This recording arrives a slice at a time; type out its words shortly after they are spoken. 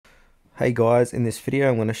Hey guys, in this video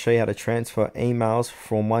I'm going to show you how to transfer emails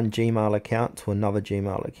from one Gmail account to another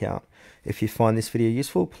Gmail account. If you find this video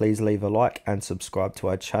useful, please leave a like and subscribe to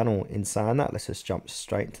our channel. In saying that, let's just jump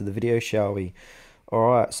straight into the video, shall we?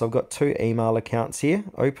 Alright, so I've got two email accounts here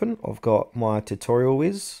open. I've got my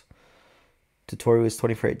tutorialwiz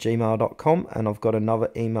 23 at gmail.com, and I've got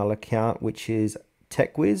another email account which is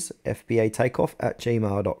techwiz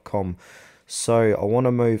fbatakeoff@gmail.com. So I want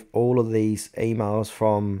to move all of these emails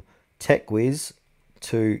from TechWiz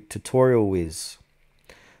to TutorialWiz.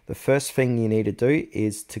 The first thing you need to do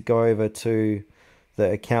is to go over to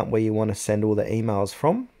the account where you want to send all the emails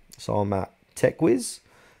from. So I'm at TechWiz,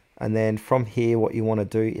 and then from here what you want to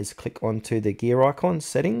do is click onto the gear icon,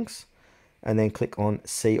 settings, and then click on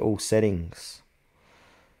see all settings.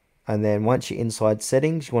 And then once you're inside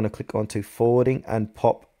settings, you want to click onto forwarding and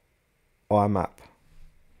pop IMAP.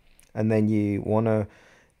 And then you want to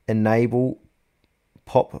enable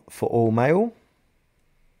pop for all mail.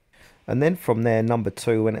 And then from there, number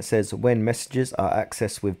 2, when it says when messages are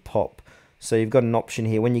accessed with pop. So you've got an option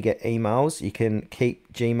here. When you get emails, you can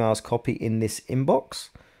keep Gmail's copy in this inbox,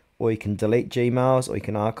 or you can delete Gmails, or you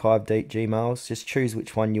can archive Gmails. Just choose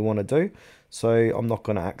which one you want to do. So I'm not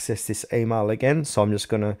going to access this email again, so I'm just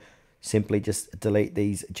going to simply just delete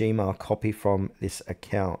these Gmail copy from this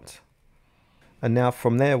account. And now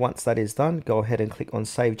from there, once that is done, go ahead and click on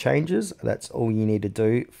Save Changes. That's all you need to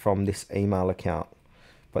do from this email account.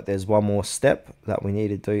 But there's one more step that we need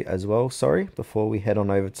to do as well, before we head on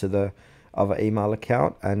over to the other email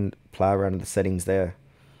account and play around with the settings there.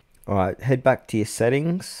 Alright, head back to your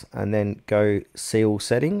settings and then go See All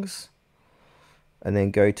Settings. And then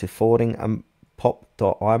go to forwarding and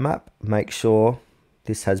pop.imap. Make sure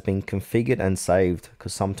this has been configured and saved,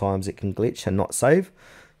 because sometimes it can glitch and not save.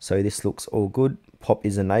 So this looks all good. Pop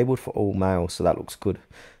is enabled for all mail, so that looks good.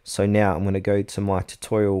 So now I'm going to go to my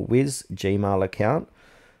TutorialWiz Gmail account,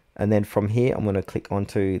 and then from here I'm going to click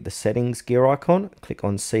onto the settings gear icon, click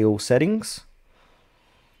on see all settings.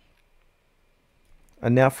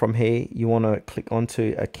 And now from here you want to click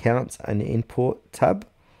onto accounts and import tab.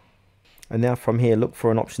 And now from here, look for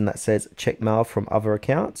an option that says check mail from other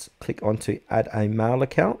accounts. Click onto add a mail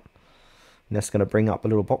account. And that's going to bring up a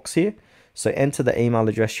little box here. So enter the email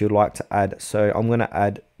address you'd like to add. So I'm going to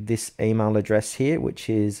add this email address here, which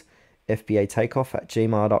is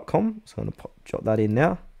fbatakeoff@gmail.com. So I'm going to jot that in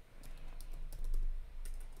now.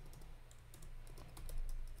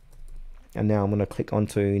 And now I'm going to click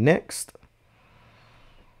onto next.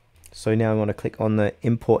 So now I'm going to click on the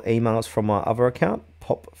import emails from my other account,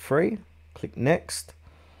 pop3. Click next.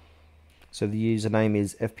 So the username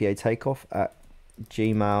is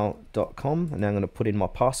fbatakeoff@gmail.com, and now I'm going to put in my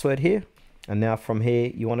password here. And now from here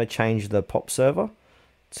you want to change the pop server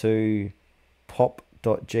to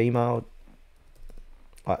pop.gmail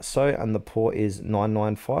like so, and the port is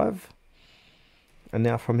 995. And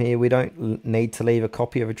now from here we don't need to leave a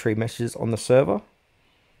copy of retrieved messages on the server,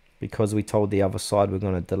 because we told the other side we're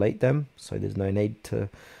going to delete them, so there's no need to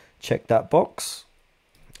check that box.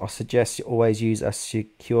 I suggest you always use a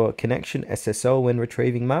secure connection, SSL, when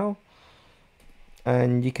retrieving mail.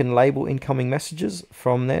 And you can label incoming messages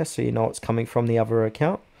from there, so you know it's coming from the other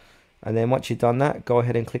account. And then once you've done that, go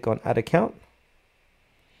ahead and click on add account.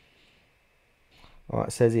 Alright,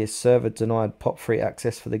 it says here server denied POP3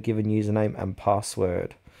 access for the given username and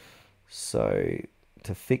password. So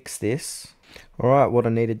to fix this, alright, what I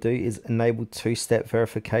need to do is enable two-step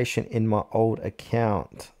verification in my old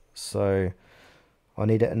account. So I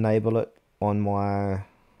need to enable it on my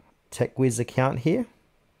TechWiz account here.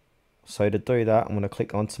 So to do that, I'm going to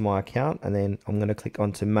click onto my account, and then I'm going to click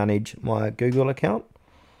onto manage my Google account.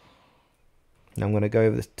 And I'm going to go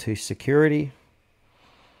over to security.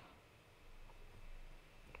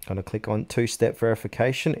 I'm going to click on two-step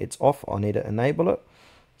verification. It's off. I need to enable it.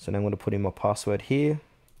 So now I'm going to put in my password here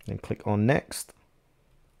and click on next.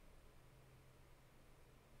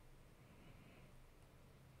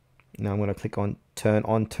 Now I'm going to click on turn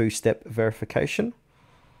on two-step verification.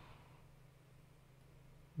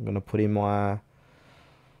 I'm going to put in my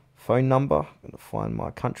phone number. I'm going to find my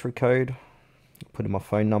country code. Put in my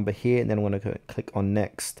phone number here, and then I'm going to click on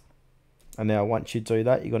next. And now once you do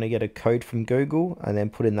that, you're going to get a code from Google, and then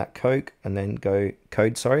put in that code, and then and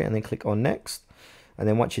then click on next. And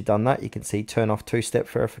then once you've done that, you can see turn off two-step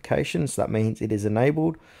verification. So that means it is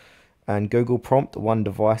enabled, and Google prompt one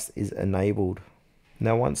device is enabled.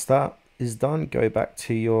 Now once that is done, go back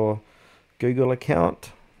to your Google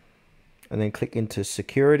account and then click into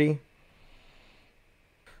security.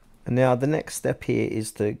 And now the next step here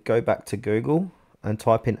is to go back to Google and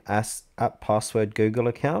type in app password Google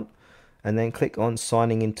account, and then click on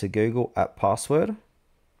signing into Google app password.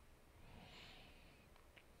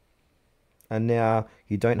 and now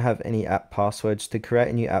you don't have any app passwords. To create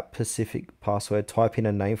a new app specific password, type in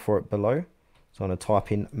a name for it below. So I'm going to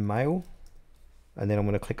type in mail, and then I'm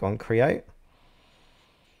going to click on create.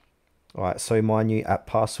 Alright, so my new app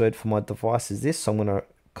password for my device is this. So I'm going to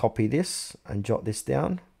copy this and jot this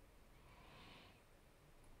down.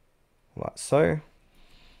 Like so.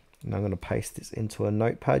 And I'm going to paste this into a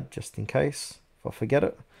notepad just in case if I forget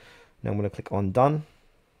it. Now I'm going to click on done.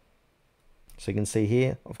 So you can see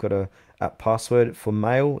here I've got a app password for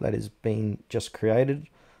mail that is being just created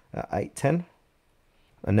at 8:10.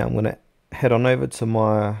 And now I'm going to head on over to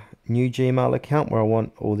my new Gmail account where I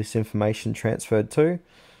want all this information transferred to.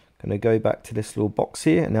 I'm going to go back to this little box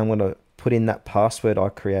here, and now I'm going to put in that password I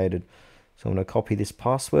created. So I'm going to copy this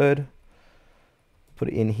password, put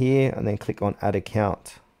it in here, and then click on add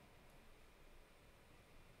account.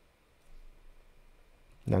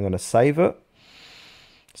 Now I'm going to save it.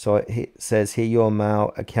 So it says here your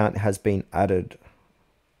mail account has been added.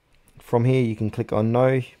 From here you can click on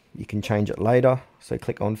no, you can change it later. So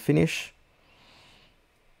click on finish.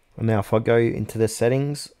 And now if I go into the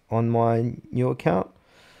settings on my new account,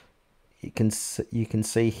 you can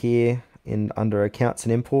see here in under accounts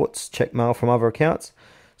and imports, check mail from other accounts.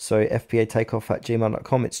 So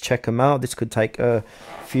fbatakeoff@gmail.com, it's check a mail. This could take a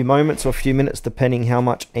few moments or a few minutes depending how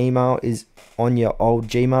much email is on your old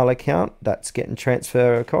Gmail account that's getting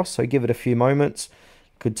transferred across. So give it a few moments.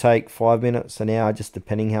 Could take 5 minutes, an hour, just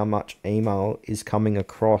depending how much email is coming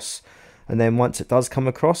across. And then once it does come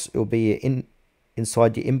across, it'll be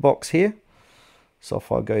inside your inbox here. So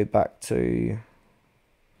if I go back to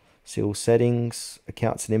see all settings,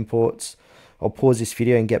 accounts and imports, I'll pause this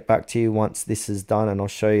video and get back to you once this is done, and I'll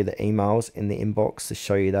show you the emails in the inbox to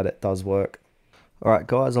show you that it does work. Alright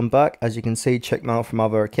guys, I'm back. As you can see, check mail from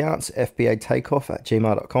other accounts,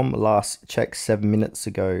 fbatakeoff@gmail.com, last checked 7 minutes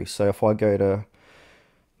ago. So if I go to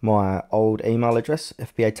my old email address,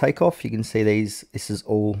 fbatakeoff, you can see this is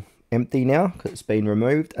all empty now because it's been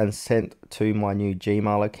removed and sent to my new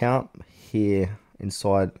Gmail account here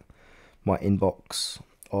inside my inbox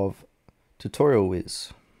of Tutorial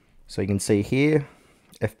Wiz. So you can see here,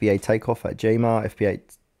 fbatakeoff@gmail,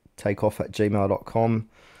 fbatakeoff@gmail.com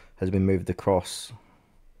has been moved across.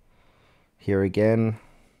 Here again,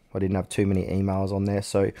 I didn't have too many emails on there.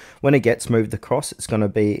 So when it gets moved across, it's going to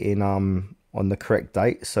be in on the correct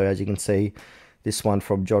date. So as you can see, this one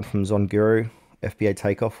from John from Zonguru, FBA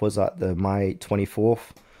Takeoff, was at the May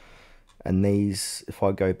 24th. And these, if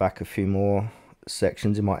I go back a few more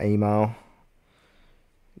sections in my email,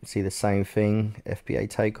 you can see the same thing, FBA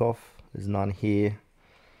Takeoff. There's none here.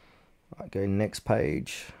 I go next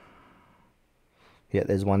page. Yeah,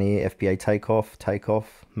 there's one here, FBA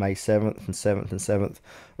Takeoff, May 7th and 7th and 7th.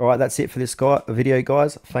 Alright, that's it for this video,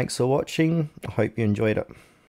 guys. Thanks for watching. I hope you enjoyed it.